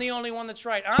 I'm the only one that's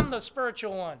right. I'm the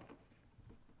spiritual one.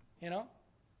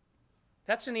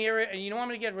 That's in the area, and I'm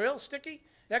going to get real sticky?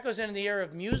 That goes into the area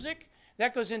of music.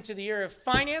 That goes into the area of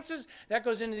finances. That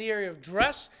goes into the area of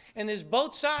dress. And there's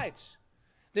both sides.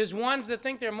 There's ones that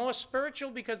think they're more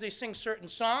spiritual because they sing certain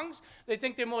songs. They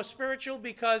think they're more spiritual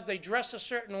because they dress a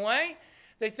certain way.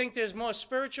 They think they're more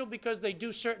spiritual because they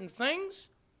do certain things.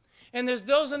 And there's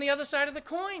those on the other side of the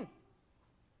coin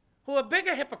who are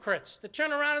bigger hypocrites that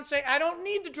turn around and say, I don't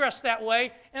need to dress that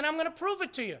way, and I'm going to prove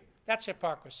it to you. That's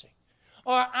hypocrisy.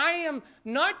 Or I am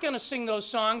not going to sing those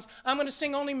songs. I'm going to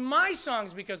sing only my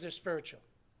songs because they're spiritual.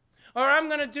 Or I'm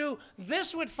going to do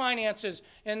this with finances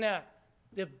and that.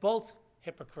 They're both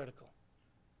hypocritical.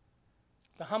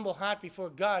 The humble heart before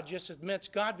God just admits,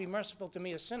 God, be merciful to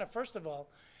me, a sinner. First of all,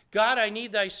 God, I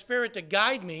need thy Spirit to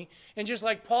guide me. And just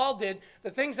like Paul did, the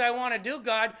things I want to do,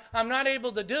 God, I'm not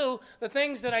able to do. The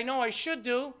things that I know I should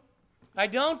do, I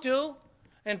don't do.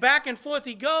 And back and forth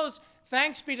he goes.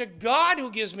 Thanks be to God who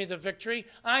gives me the victory.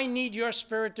 I need your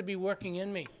Spirit to be working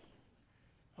in me.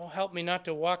 Oh, help me not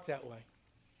to walk that way.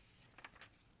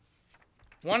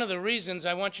 One of the reasons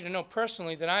I want you to know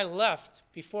personally that I left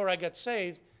before I got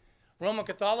saved, Roman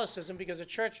Catholicism, because a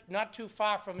church not too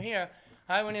far from here,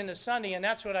 I went into Sunday, and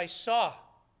that's what I saw.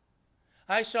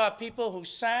 I saw people who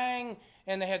sang,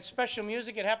 and they had special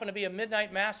music. It happened to be a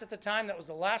midnight mass at the time. That was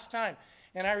the last time.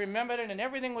 And I remembered it, and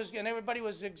everybody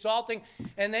was exalting,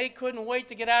 and they couldn't wait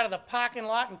to get out of the parking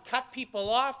lot and cut people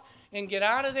off and get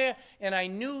out of there. And I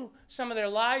knew some of their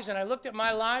lives, and I looked at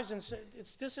my lives and said,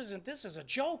 this is a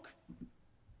joke.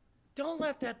 Don't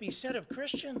let that be said of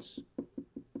Christians.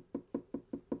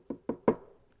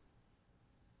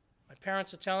 My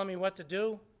parents are telling me what to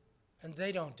do, and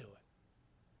they don't do it.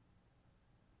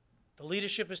 The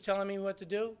leadership is telling me what to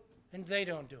do, and they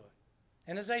don't do it.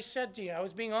 And as I said to you, I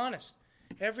was being honest.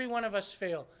 Every one of us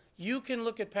fail. You can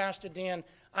look at Pastor Dan.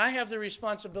 I have the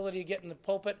responsibility to get in the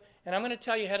pulpit, and I'm going to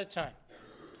tell you ahead of time.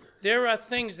 There are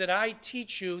things that I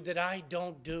teach you that I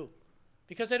don't do.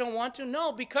 Because I don't want to?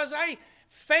 No, because I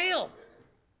fail.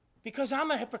 Because I'm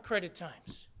a hypocrite at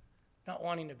times, not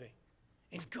wanting to be.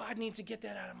 And God needs to get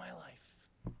that out of my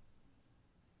life.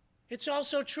 It's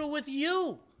also true with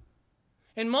you.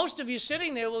 And most of you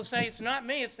sitting there will say, it's not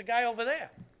me, it's the guy over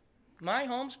there. My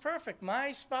home's perfect.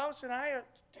 My spouse and I are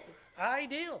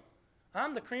ideal.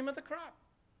 I'm the cream of the crop.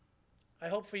 I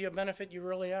hope for your benefit you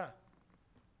really are.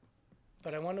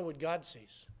 But I wonder what God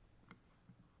sees.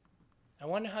 I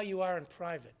wonder how you are in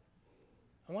private.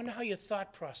 I wonder how your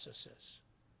thought process is.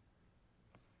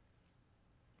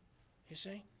 You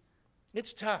see?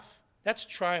 It's tough. That's a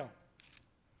trial.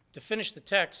 To finish the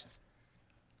text,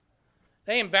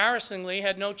 they embarrassingly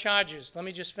had no charges. Let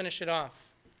me just finish it off.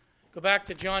 Go back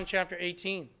to John chapter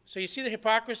 18. So you see the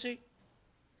hypocrisy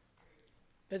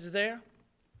that's there?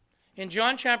 In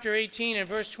John chapter 18 and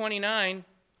verse 29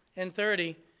 and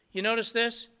 30, you notice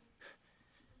this?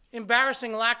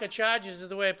 Embarrassing lack of charges is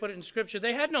the way I put it in Scripture.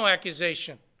 They had no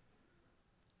accusation.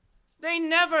 They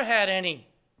never had any.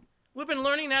 We've been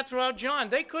learning that throughout John.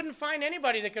 They couldn't find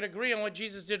anybody that could agree on what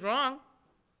Jesus did wrong.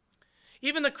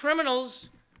 Even the criminals,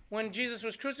 when Jesus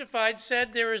was crucified,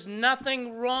 said there is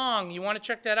nothing wrong. You want to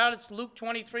check that out? It's Luke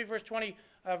 23, verse 20,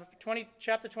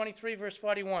 chapter 23, verse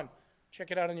 41. Check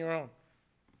it out on your own.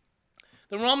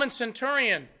 The Roman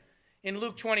centurion in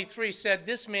Luke 23 said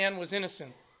this man was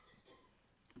innocent.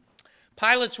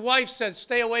 Pilate's wife said,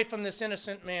 stay away from this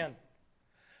innocent man.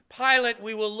 Pilate,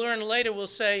 we will learn later, will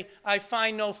say, I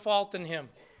find no fault in him.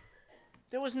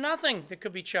 There was nothing that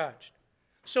could be charged.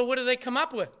 So what do they come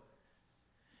up with?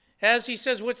 As he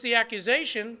says, what's the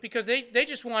accusation? Because they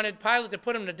just wanted Pilate to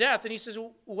put him to death. And he says,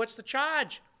 well, what's the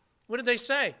charge? What did they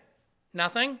say?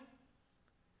 Nothing.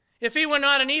 If he were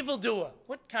not an evildoer,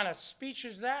 what kind of speech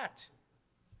is that?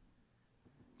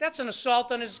 That's an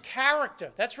assault on his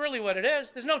character. That's really what it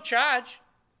is. There's no charge.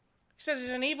 He says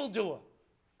he's an evildoer.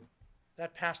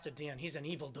 That Pastor Dan, he's an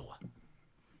evildoer.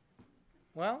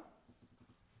 Well,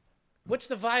 what's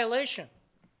the violation?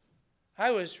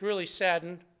 I was really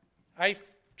saddened. I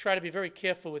try to be very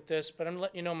careful with this, but I'm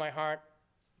letting you know my heart.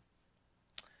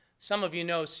 Some of you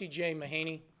know C.J.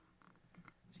 Mahaney.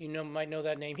 So might know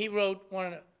that name. He wrote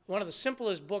one of the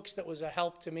simplest books that was a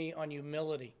help to me on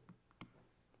humility.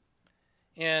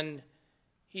 And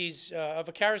he's of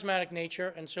a charismatic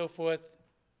nature and so forth,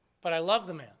 but I love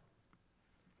the man.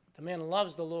 The man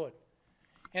loves the Lord.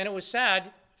 And it was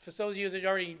sad, for those of you that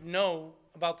already know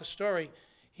about the story,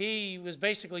 he was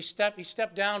basically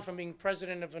stepped down from being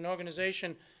president of an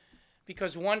organization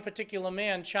because one particular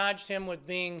man charged him with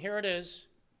being, here it is,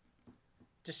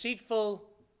 deceitful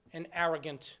and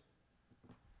arrogant.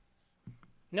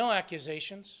 No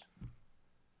accusations.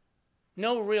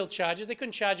 No real charges. They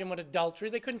couldn't charge him with adultery.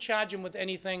 They couldn't charge him with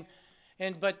anything.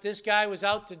 But this guy was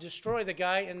out to destroy the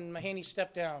guy, and Mahaney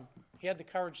stepped down. He had the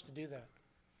courage to do that.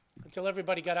 Until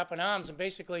everybody got up in arms, and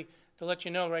basically, to let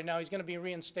you know right now, he's going to be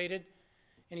reinstated,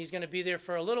 and he's going to be there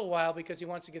for a little while because he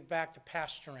wants to get back to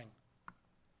pastoring.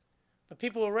 But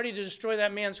people were ready to destroy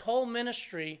that man's whole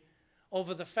ministry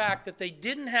over the fact that they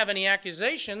didn't have any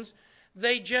accusations.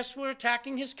 They just were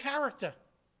attacking his character.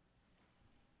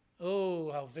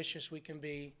 Oh, how vicious we can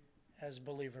be as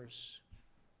believers.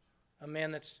 A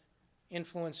man that's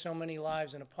influenced so many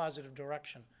lives in a positive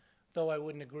direction, though I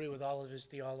wouldn't agree with all of his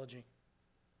theology.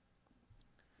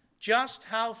 Just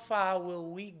how far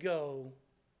will we go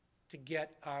to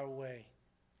get our way?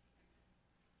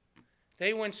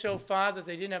 They went so far that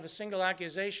they didn't have a single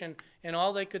accusation, and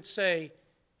all they could say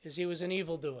is he was an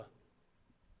evildoer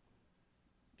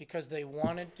because they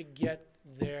wanted to get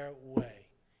their way.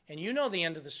 And you know the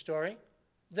end of the story.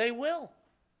 They will.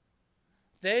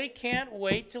 They can't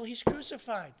wait till he's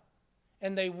crucified.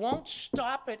 And they won't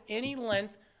stop at any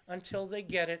length until they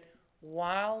get it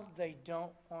while they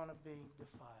don't want to be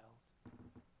defiled.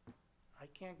 I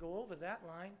can't go over that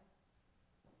line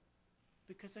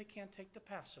because I can't take the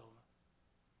Passover.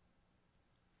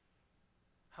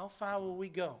 How far will we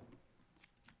go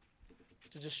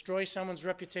to destroy someone's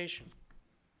reputation,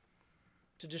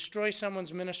 to destroy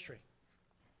someone's ministry,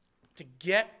 to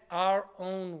get our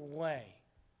own way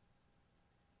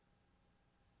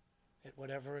at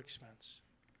whatever expense?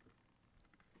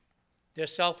 Their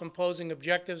self-imposing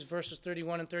objectives, verses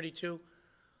 31 and 32,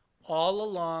 all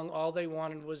along, all they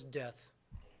wanted was death.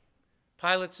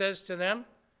 Pilate says to them,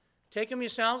 take him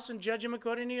yourselves and judge him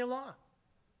according to your law.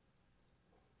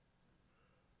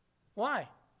 Why?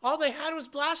 All they had was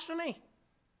blasphemy.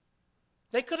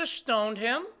 They could have stoned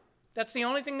him. That's the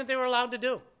only thing that they were allowed to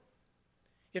do.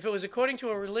 If it was according to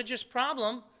a religious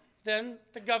problem, then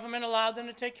the government allowed them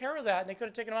to take care of that, and they could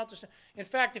have taken him out to. In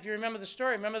fact, if you remember the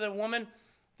story, remember the woman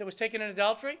that was taken in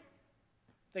adultery?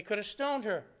 They could have stoned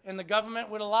her, and the government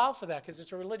would allow for that because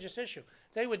it's a religious issue.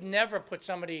 They would never put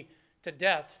somebody to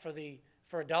death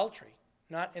for adultery.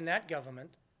 Not in that government,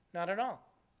 not at all.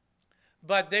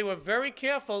 But they were very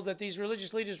careful that these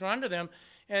religious leaders were under them.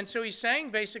 And so he's saying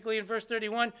basically in verse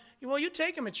 31, well, you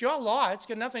take him. It's your law. It's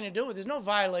got nothing to do with it. There's no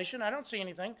violation. I don't see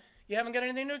anything. You haven't got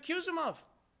anything to accuse him of.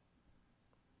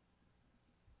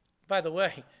 By the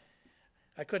way,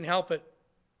 I couldn't help it,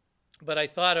 but I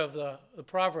thought of the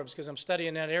Proverbs because I'm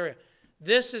studying that area.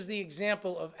 This is the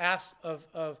example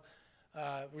of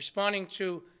responding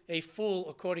to a fool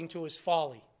according to his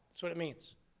folly. That's what it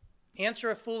means. Answer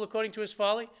a fool according to his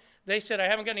folly. They said, I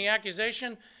haven't got any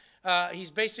accusation. He's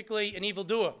basically an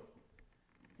evildoer.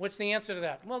 What's the answer to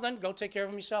that? Well, then go take care of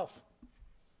him yourself.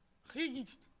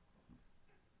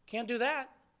 Can't do that.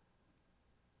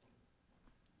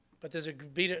 But there's a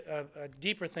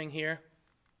deeper thing here.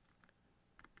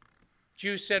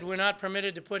 Jews said, we're not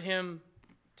permitted to put him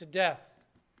to death.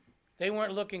 They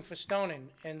weren't looking for stoning.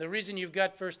 And the reason you've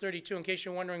got verse 32, in case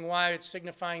you're wondering why it's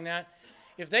signifying that,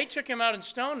 if they took him out and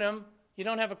stoned him, you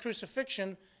don't have a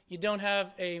crucifixion. You don't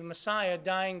have a Messiah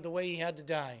dying the way he had to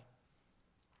die.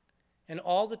 And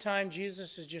all the time,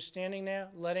 Jesus is just standing there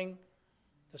letting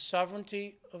the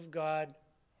sovereignty of God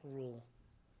rule,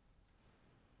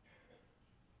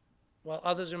 while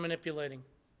others are manipulating.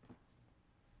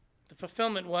 The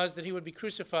fulfillment was that he would be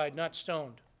crucified, not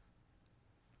stoned.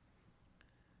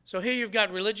 So here you've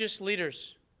got religious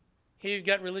leaders. Here you've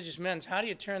got religious men. How do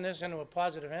you turn this into a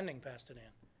positive ending, Pastor Dan?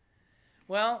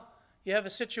 Well, you have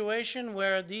a situation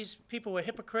where these people were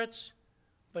hypocrites,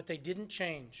 but they didn't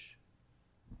change.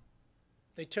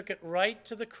 They took it right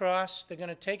to the cross. They're going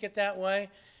to take it that way,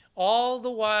 all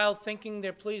the while thinking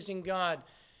they're pleasing God.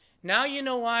 Now you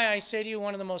know why I say to you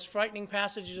one of the most frightening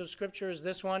passages of Scripture is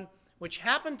this one, which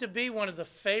happened to be one of the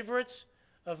favorites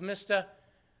of Mr.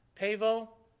 Pavo,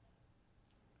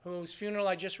 whose funeral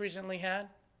I just recently had.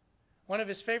 One of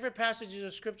his favorite passages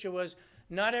of Scripture was,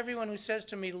 not everyone who says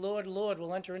to me, Lord, Lord,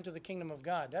 will enter into the kingdom of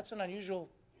God. That's an unusual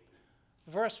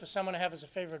verse for someone to have as a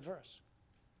favorite verse.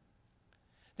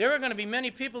 There are going to be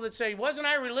many people that say, wasn't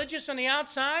I religious on the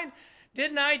outside?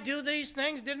 Didn't I do these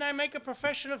things? Didn't I make a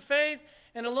profession of faith?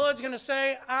 And the Lord's going to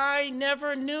say, I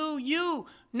never knew you.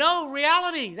 No,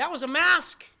 reality. That was a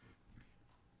mask.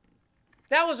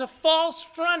 That was a false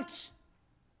front.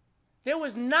 There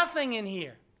was nothing in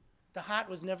here. The heart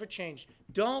was never changed.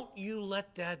 Don't you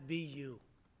let that be you.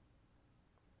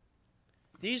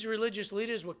 These religious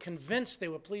leaders were convinced they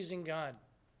were pleasing God.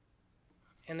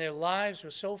 And their lives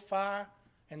were so far,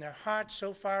 and their hearts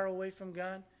so far away from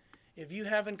God. If you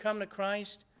haven't come to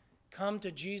Christ, come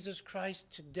to Jesus Christ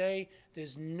today.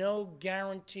 There's no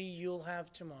guarantee you'll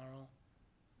have tomorrow.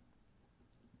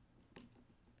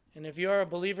 And if you're a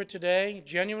believer today,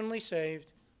 genuinely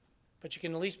saved, but you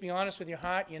can at least be honest with your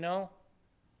heart,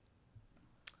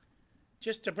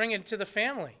 just to bring it to the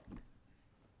family,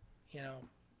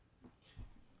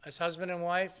 as husband and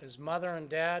wife, as mother and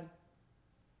dad,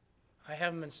 I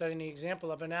haven't been setting the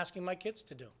example I've been asking my kids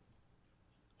to do.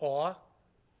 Or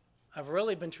I've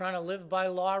really been trying to live by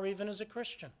law even as a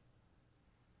Christian.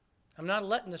 I'm not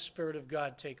letting the Spirit of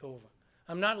God take over.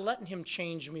 I'm not letting him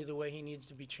change me the way he needs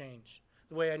to be changed,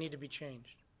 the way I need to be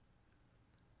changed.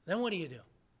 Then what do?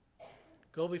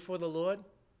 Go before the Lord,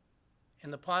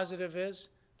 and the positive is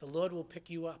the Lord will pick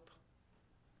you up.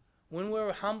 When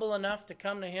we're humble enough to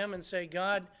come to him and say,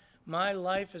 God, my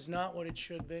life is not what it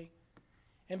should be,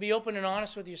 and be open and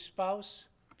honest with your spouse,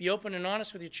 be open and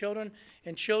honest with your children,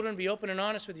 and children, be open and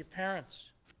honest with your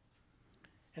parents.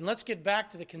 And let's get back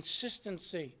to the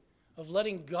consistency of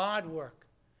letting God work.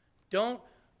 Don't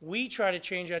we try to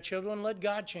change our children, let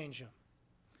God change them.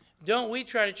 Don't we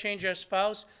try to change our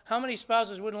spouse. How many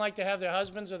spouses wouldn't like to have their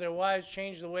husbands or their wives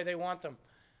change the way they want them?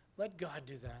 Let God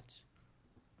do that.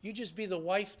 You just be the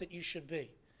wife that you should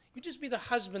be. You just be the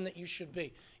husband that you should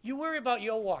be. You worry about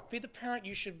your walk. Be the parent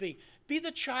you should be. Be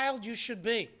the child you should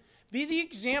be. Be the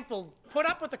example. Put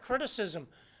up with the criticism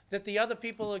that the other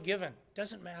people are given.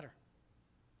 Doesn't matter.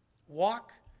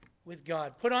 Walk with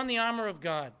God. Put on the armor of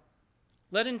God.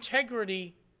 Let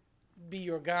integrity be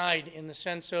your guide in the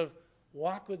sense of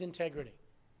walk with integrity.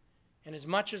 And as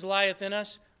much as lieth in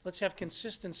us, let's have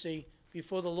consistency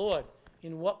before the Lord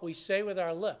in what we say with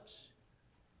our lips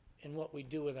and what we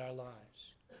do with our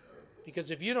lives.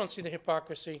 Because if you don't see the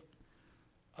hypocrisy,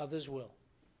 others will.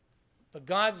 But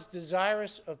God's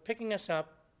desirous of picking us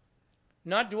up,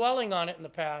 not dwelling on it in the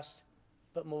past,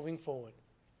 but moving forward.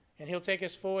 And he'll take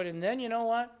us forward, and then you know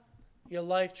what? Your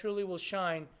life truly will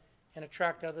shine and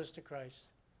attract others to Christ.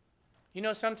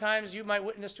 Sometimes you might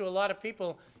witness to a lot of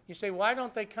people. You say, why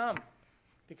don't they come?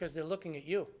 Because they're looking at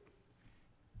you.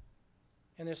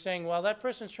 And they're saying, well, that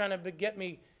person's trying to get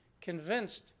me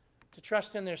convinced to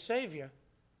trust in their Savior.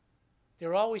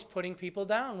 They're always putting people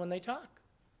down when they talk.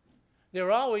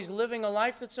 They're always living a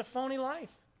life that's a phony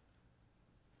life.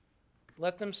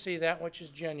 Let them see that which is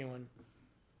genuine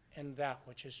and that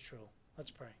which is true.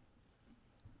 Let's pray.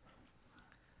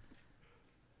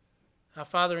 Our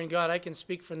Father in God, I can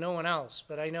speak for no one else,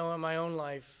 but I know in my own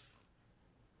life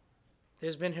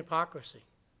there's been hypocrisy.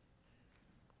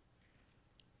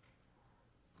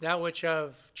 That which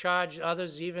I've charged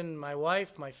others, even my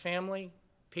wife, my family,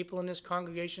 people in this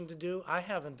congregation to do, I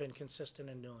haven't been consistent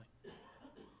in doing.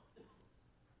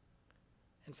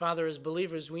 And Father, as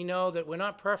believers, we know that we're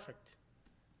not perfect,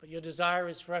 but your desire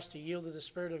is for us to yield to the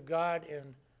Spirit of God,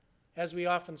 and as we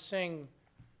often sing,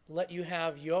 let you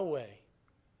have your way.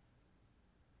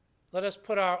 Let us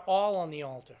put our all on the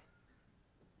altar.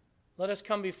 Let us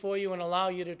come before you and allow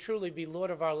you to truly be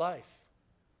Lord of our life.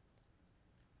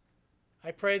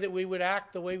 I pray that we would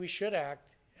act the way we should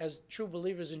act as true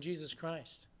believers in Jesus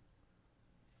Christ.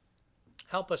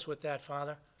 Help us with that,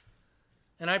 Father.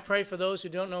 And I pray for those who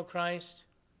don't know Christ.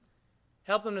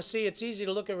 Help them to see it's easy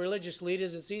to look at religious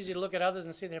leaders. It's easy to look at others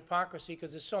and see the hypocrisy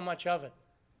because there's so much of it.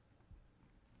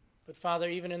 But Father,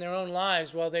 even in their own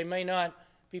lives, while they may not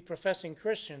be professing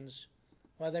Christians,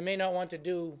 while they may not want to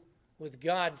do with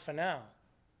God for now,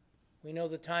 we know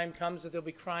the time comes that they'll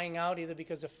be crying out either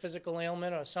because of physical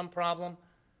ailment or some problem.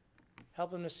 Help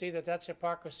them to see that that's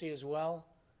hypocrisy as well,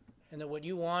 and that what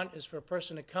you want is for a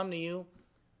person to come to you,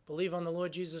 believe on the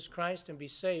Lord Jesus Christ, and be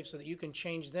saved so that you can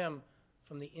change them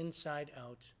from the inside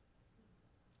out.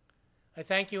 I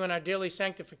thank you in our daily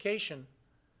sanctification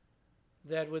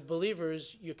that with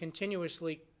believers you're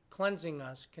continuously cleansing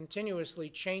us, continuously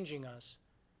changing us,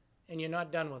 and you're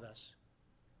not done with us.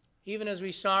 Even as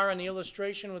we saw in the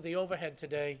illustration with the overhead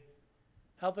today,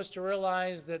 help us to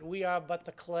realize that we are but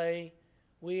the clay.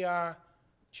 We are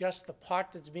just the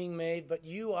pot that's being made, but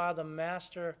you are the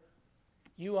master.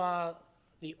 You are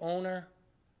the owner.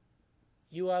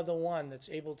 You are the one that's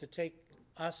able to take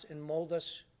us and mold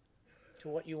us to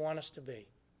what you want us to be.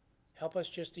 Help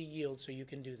us just to yield so you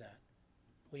can do that.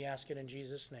 We ask it in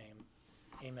Jesus' name.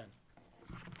 Amen.